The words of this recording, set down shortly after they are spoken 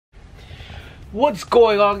What's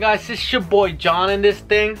going on, guys? It's your boy John in this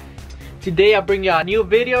thing. Today I bring you a new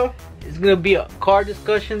video. It's gonna be a card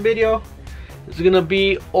discussion video. It's gonna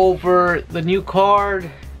be over the new card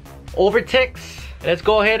Overtex. Let's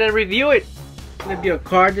go ahead and review it. It's gonna be a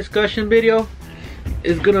card discussion video.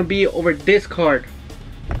 It's gonna be over this card,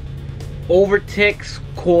 Overtex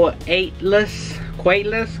Qoatlus.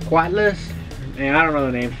 Man, I don't know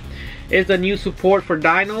the name. It's a new support for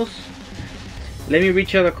dinos. Let me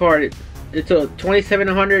reach out the card. It's a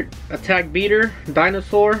 2700 attack beater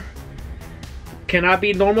dinosaur. Cannot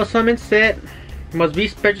be normal summon set. Must be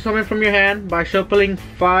special summon from your hand by shuffling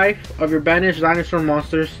 5 of your banished dinosaur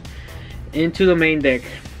monsters into the main deck.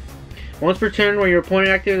 Once per turn, when your opponent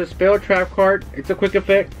activates a spell or trap card, it's a quick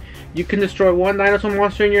effect. You can destroy one dinosaur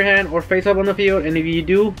monster in your hand or face up on the field, and if you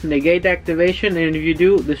do, negate the activation, and if you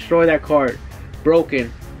do, destroy that card.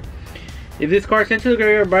 Broken. If this card is sent to the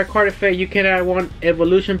graveyard by card effect, you can add one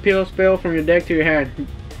evolution pill spell from your deck to your hand.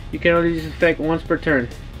 You can only use this effect once per turn.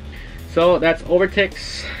 So that's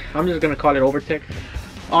Overtex. I'm just gonna call it Overtex.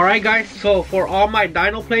 Alright guys, so for all my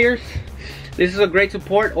dino players, this is a great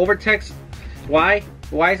support. Overtex. Why?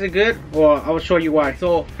 Why is it good? Well, I will show you why.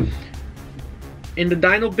 So in the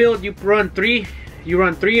dino build, you run three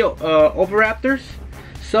Overraptors.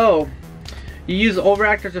 So you use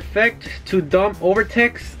Overraptor's effect to dump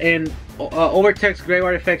Overtex, and Overtex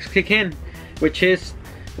graveyard effects kick in, which is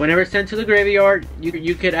whenever sent to the graveyard,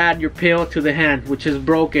 you could add your pill to the hand, which is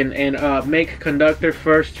broken, and make Conductor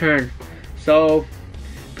first turn. So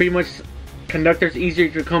pretty much Conductor's easier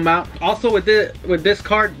to come out. Also with this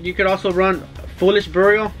card, you could also run Foolish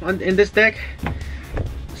Burial in this deck.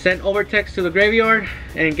 Send Overtex to the graveyard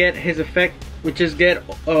and get his effect, which is get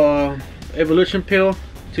evolution pill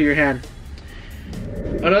to your hand.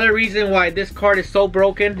 Another reason why this card is so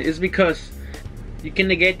broken is because you can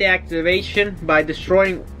negate the activation by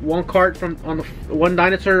destroying one card from one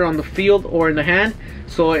dinosaur on the field or in the hand,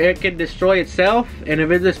 so it can destroy itself, and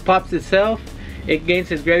if it just pops itself, it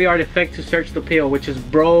gains its graveyard effect to search the pill, which is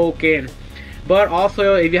broken. But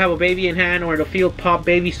also, if you have a baby in hand or in the field, pop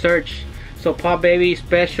baby, search. So pop baby,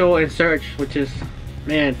 special, and search, which is,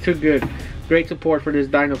 man, too good. Great support for this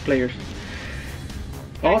dino players.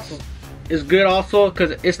 Also, it's good also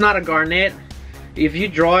because it's not a garnet. If you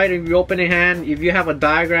draw it and you open a hand, if you have a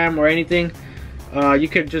diagram or anything, you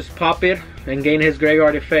could just pop it and gain his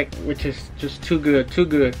graveyard effect, which is just too good, too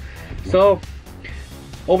good. So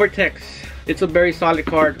Overtex, it's a very solid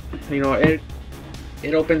card. You know, it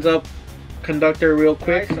opens up Conductor real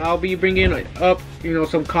quick. I'll be bringing up, you know,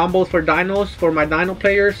 some combos for dinos for my dino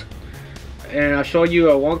players, and I'll show you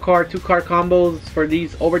a 1 card, 2 card combos for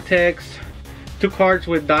these Overtex. 2 cards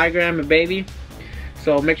with diagram and baby.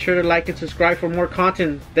 So make sure to like and subscribe for more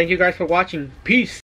content. Thank you guys for watching. Peace.